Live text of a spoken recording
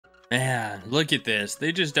Man, look at this.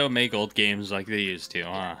 They just don't make old games like they used to,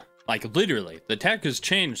 huh? Like, literally, the tech has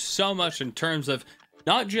changed so much in terms of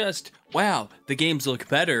not just, wow, the games look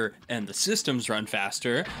better and the systems run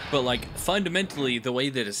faster, but like fundamentally the way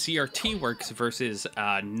that a CRT works versus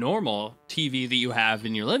a normal TV that you have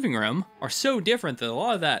in your living room are so different that a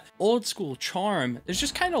lot of that old school charm is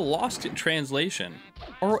just kind of lost in translation.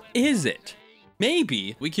 Or is it?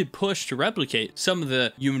 Maybe we could push to replicate some of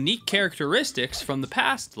the unique characteristics from the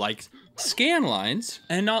past, like Scanlines,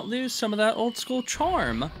 and not lose some of that old school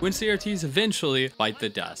charm when CRTs eventually bite the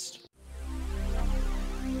dust.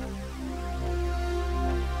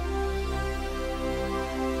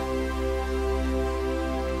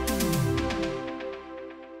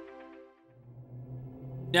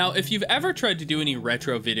 Now, if you've ever tried to do any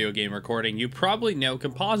retro video game recording, you probably know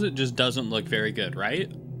composite just doesn't look very good,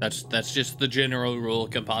 right? That's just the general rule.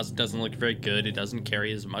 Composite doesn't look very good. It doesn't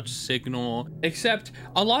carry as much signal. Except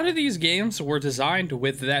a lot of these games were designed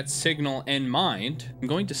with that signal in mind. I'm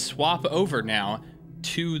going to swap over now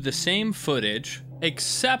to the same footage,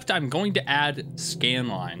 except I'm going to add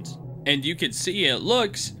scanlines. And you can see it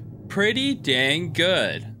looks pretty dang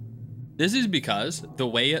good. This is because the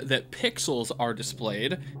way that pixels are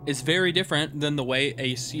displayed is very different than the way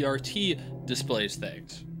a CRT displays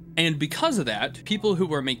things. And because of that, people who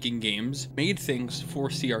were making games made things for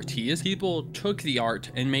CRTs. People took the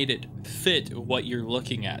art and made it fit what you're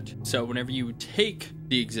looking at. So whenever you take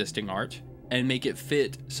the existing art and make it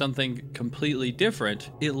fit something completely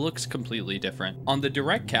different, it looks completely different. On the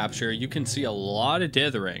direct capture, you can see a lot of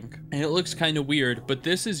dithering, and it looks kind of weird, but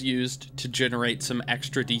this is used to generate some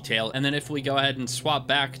extra detail. And then if we go ahead and swap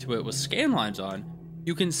back to it with scanlines on,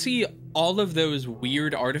 you can see all of those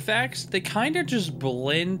weird artifacts, they kind of just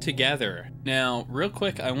blend together. Now, real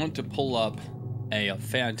quick, I want to pull up a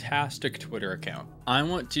fantastic Twitter account. I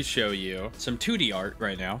want to show you some 2D art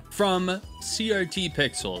right now from CRT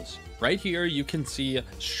Pixels. Right here, you can see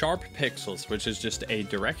Sharp Pixels, which is just a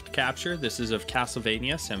direct capture. This is of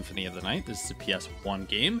Castlevania Symphony of the Night. This is a PS1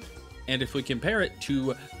 game. And if we compare it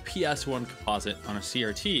to PS1 composite on a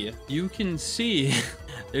CRT, you can see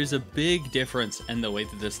there's a big difference in the way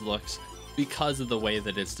that this looks because of the way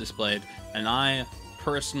that it's displayed. And I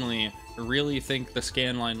personally really think the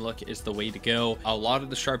scanline look is the way to go. A lot of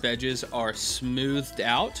the sharp edges are smoothed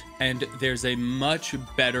out, and there's a much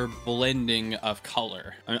better blending of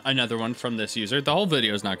color. Another one from this user, the whole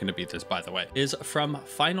video is not going to beat this, by the way, is from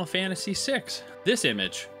Final Fantasy VI. This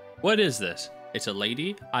image, what is this? It's a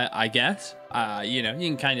lady, I guess. You know, you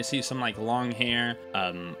can kind of see some like long hair,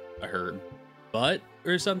 her butt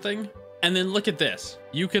or something. And then look at this.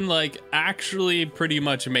 You can like actually pretty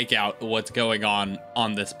much make out what's going on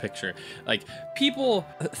this picture. Like, people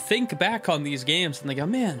think back on these games and they go,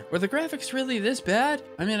 man, were the graphics really this bad?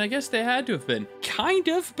 I mean, I guess they had to have been. Kind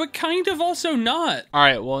of, but kind of also not. All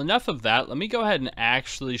right, well, enough of that. Let me go ahead and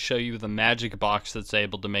actually show you the magic box that's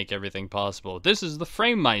able to make everything possible. This is the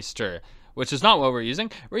FrameMeister, which is not what we're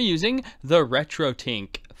using. We're using the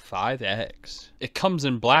RetroTINK 5X. It comes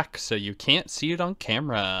in black, so you can't see it on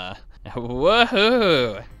camera.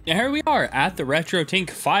 Woohoo! Here we are at the RetroTINK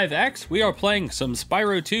 5X. We are playing some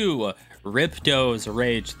Spyro 2 Ripto's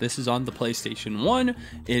Rage. This is on the PlayStation 1. It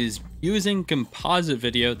is using composite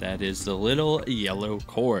video. That is the little yellow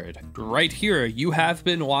cord. Right here, you have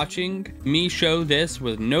been watching me show this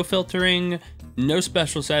with no filtering, no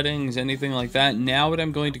special settings, anything like that. Now what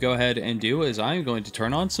I'm going to go ahead and do is I'm going to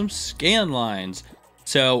turn on some scan lines.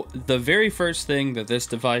 So the very first thing that this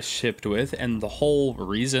device shipped with, and the whole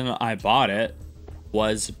reason I bought it,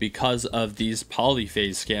 was because of these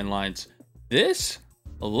polyphase scan lines. This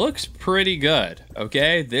looks pretty good,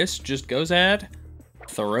 okay? This just goes ahead,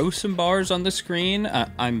 throw some bars on the screen.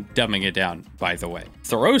 I'm dumbing it down, by the way.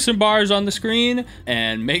 Throw some bars on the screen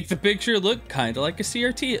and make the picture look kind of like a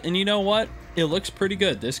CRT. And you know what? It looks pretty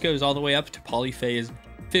good. This goes all the way up to polyphase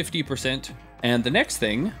 50%. And the next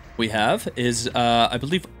thing we have is, I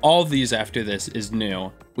believe all of these after this is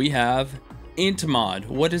new. We have int mod.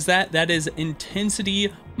 What is that? That is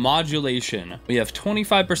intensity modulation. We have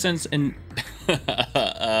 25% in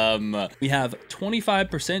we have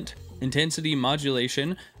 25% intensity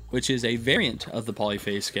modulation, which is a variant of the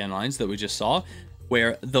polyphase scan lines that we just saw,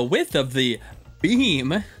 where the width of the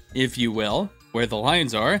beam, if you will, where the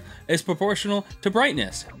lines are, is proportional to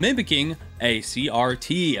brightness, mimicking a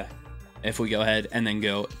CRT. If we go ahead and then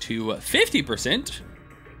go to 50%,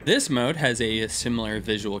 this mode has a similar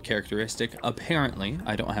visual characteristic. Apparently,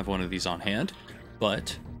 I don't have one of these on hand,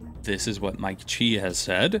 but this is what Mike Chi has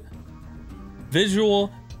said.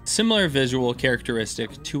 Similar visual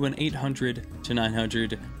characteristic to an 800 to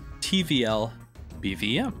 900 TVL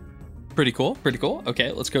BVM. Pretty cool, pretty cool.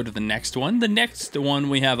 Okay, let's go to the next one. The next one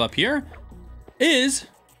we have up here is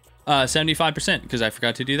 75%, because I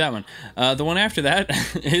forgot to do that one. The one after that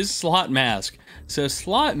is Slot Mask. So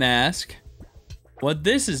Slot Mask, what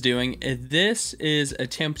this is doing, this is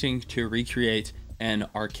attempting to recreate an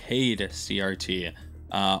arcade CRT.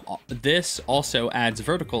 This also adds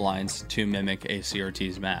vertical lines to mimic a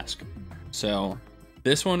CRT's mask. So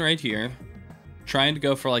this one right here, trying to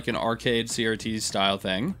go for like an arcade CRT style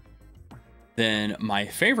thing. Then my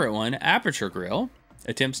favorite one, Aperture Grill,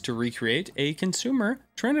 attempts to recreate a consumer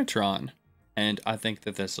Trinitron. And I think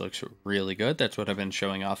that this looks really good. That's what I've been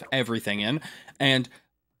showing off everything in. And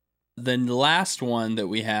the last one that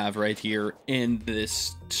we have right here in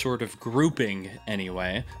this sort of grouping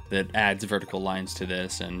anyway, that adds vertical lines to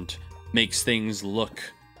this and makes things look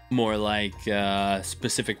more like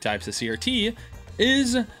specific types of CRT,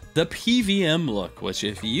 is the PVM look, which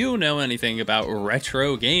if you know anything about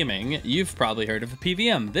retro gaming, you've probably heard of a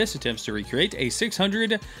PVM. This attempts to recreate a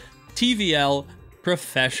 600 TVL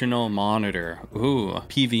professional monitor. Ooh,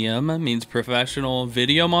 PVM means professional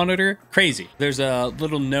video monitor? Crazy. There's a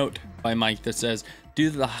little note by Mike that says,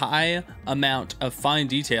 due to the high amount of fine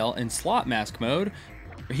detail in slot mask mode,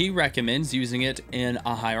 he recommends using it in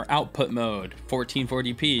a higher output mode,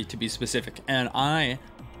 1440p to be specific. And I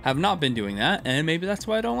have not been doing that, and maybe that's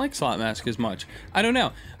why I don't like slot mask as much. I don't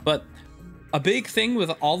know, but a big thing with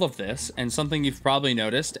all of this, and something you've probably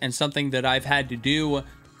noticed, and something that I've had to do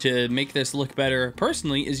to make this look better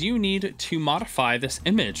personally, is you need to modify this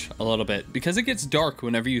image a little bit, because it gets dark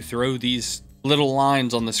whenever you throw these little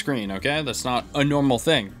lines on the screen, okay? That's not a normal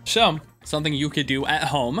thing. So something you could do at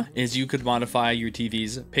home is you could modify your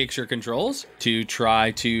TV's picture controls to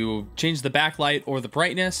try to change the backlight or the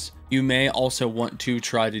brightness. You may also want to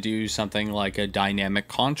try to do something like a dynamic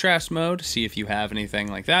contrast mode, see if you have anything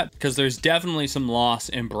like that, because there's definitely some loss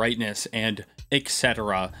in brightness and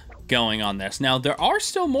etc. going on this. Now, there are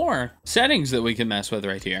still more settings that we can mess with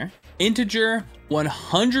right here. Integer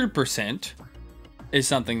 100% is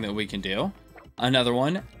something that we can do. Another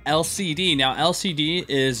one, LCD. Now, LCD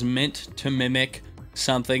is meant to mimic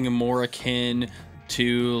something more akin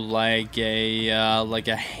to like a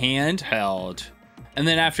handheld. And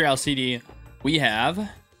then after LCD, we have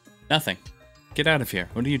nothing. Get out of here.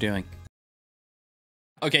 What are you doing?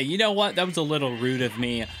 Okay, you know what? That was a little rude of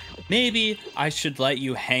me. Maybe I should let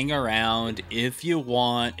you hang around if you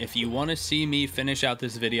want. If you want to see me finish out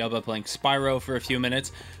this video by playing Spyro for a few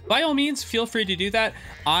minutes, by all means, feel free to do that.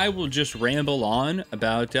 I will just ramble on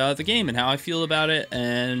about the game and how I feel about it,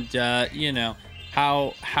 and you know,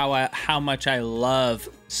 how much I love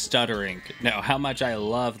stuttering. No, how much I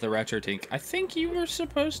love the RetroTINK. I think you were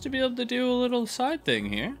supposed to be able to do a little side thing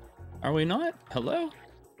here. Are we not? Hello?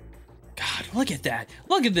 God, look at that.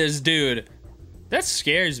 Look at this dude. That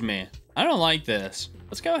scares me. I don't like this.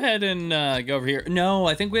 Let's go ahead and go over here. No,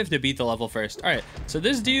 I think we have to beat the level first. All right, so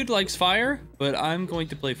this dude likes fire, but I'm going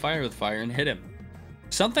to play fire with fire and hit him.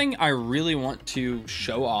 Something I really want to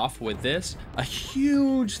show off with this, a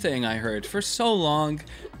huge thing I heard for so long,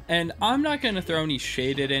 and I'm not going to throw any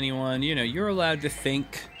shade at anyone. You know, you're allowed to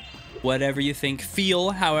think whatever you think,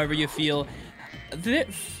 feel however you feel.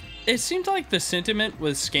 It seemed like the sentiment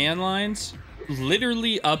with Scanlines,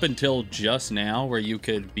 literally up until just now, where you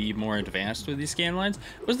could be more advanced with these Scanlines,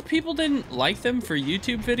 was the people didn't like them for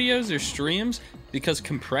YouTube videos or streams because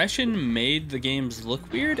compression made the games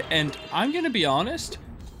look weird. And I'm gonna be honest,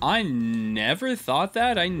 I never thought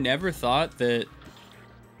that. I never thought that,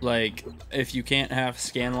 like, if you can't have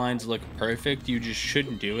Scanlines look perfect, you just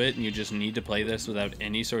shouldn't do it, and you just need to play this without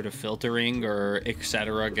any sort of filtering or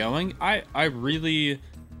etc. going. I really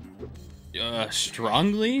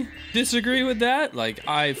strongly disagree with that. Like,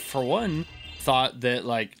 I for one thought that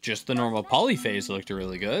like just the normal polyphase looked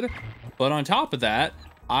really good, but on top of that,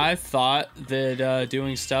 I thought that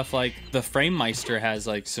doing stuff like the FrameMeister has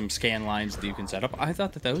like some scan lines that you can set up. I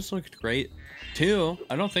thought that those looked great too.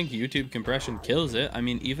 I don't think YouTube compression kills it. I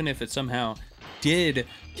mean, even if it somehow did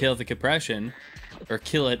kill the compression, or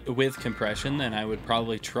kill it with compression, then I would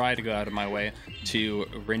probably try to go out of my way to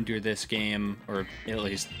render this game, or at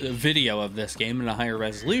least a video of this game, in a higher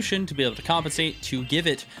resolution to be able to compensate, to give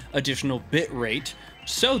it additional bit rate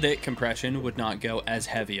so that compression would not go as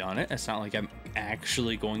heavy on it. It's not like I'm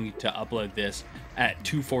actually going to upload this at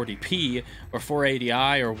 240p or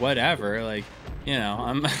 480i or whatever. Like, you know,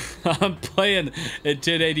 I'm playing at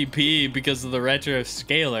 1080p because of the retro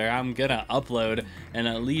scaler. I'm gonna upload in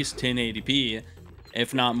at least 1080p,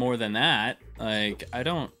 if not more than that. Like, I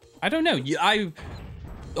don't know.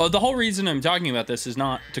 The whole reason I'm talking about this is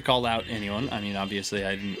not to call out anyone. I mean, obviously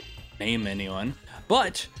I didn't name anyone,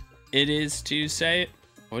 but it is to say,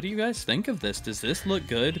 What do you guys think of this? Does this look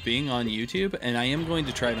good being on YouTube? And I am going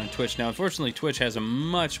to try it on Twitch. Now, unfortunately, Twitch has a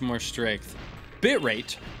much more strict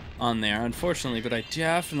bitrate on there, unfortunately, but I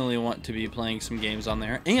definitely want to be playing some games on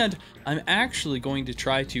there. And I'm actually going to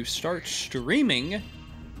try to start streaming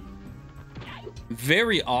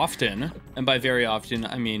very often. And by very often,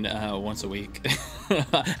 I mean once a week.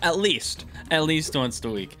 At least once a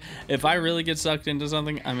week. If I really get sucked into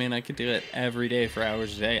something, I mean, I could do it every day for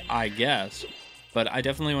hours a day, I guess. But I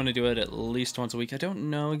definitely want to do it at least once a week. I don't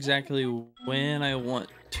know exactly when I want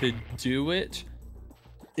to do it.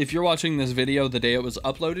 If you're watching this video the day it was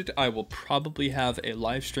uploaded, I will probably have a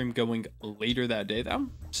live stream going later that day though.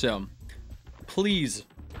 So please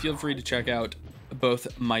feel free to check out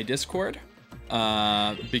both my Discord,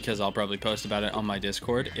 because I'll probably post about it on my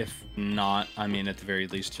Discord. If not, I mean, at the very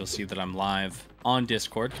least, you'll see that I'm live on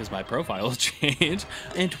Discord because my profile will change,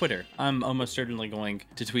 and Twitter. I'm almost certainly going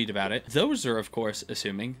to tweet about it. Those are, of course,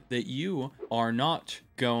 assuming that you are not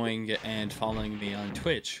going and following me on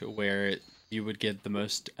Twitch, where you would get the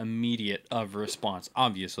most immediate of response.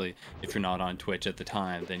 Obviously, if you're not on Twitch at the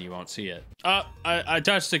time, then you won't see it. I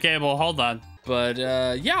touched the cable, hold on. But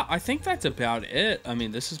yeah, I think that's about it. I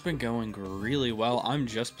mean, this has been going really well. I'm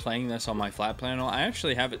just playing this on my flat panel. I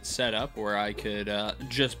actually have it set up where I could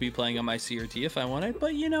just be playing on my CRT if I wanted,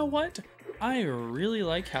 but you know what? I really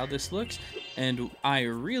like how this looks, and I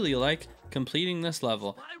really like completing this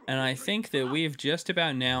level. And I think that we've just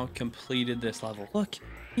about now completed this level. Look,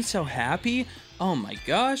 he's so happy. Oh my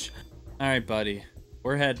gosh. All right, buddy,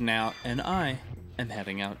 we're heading out, and I am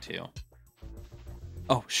heading out too.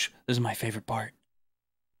 Oh, shh, this is my favorite part.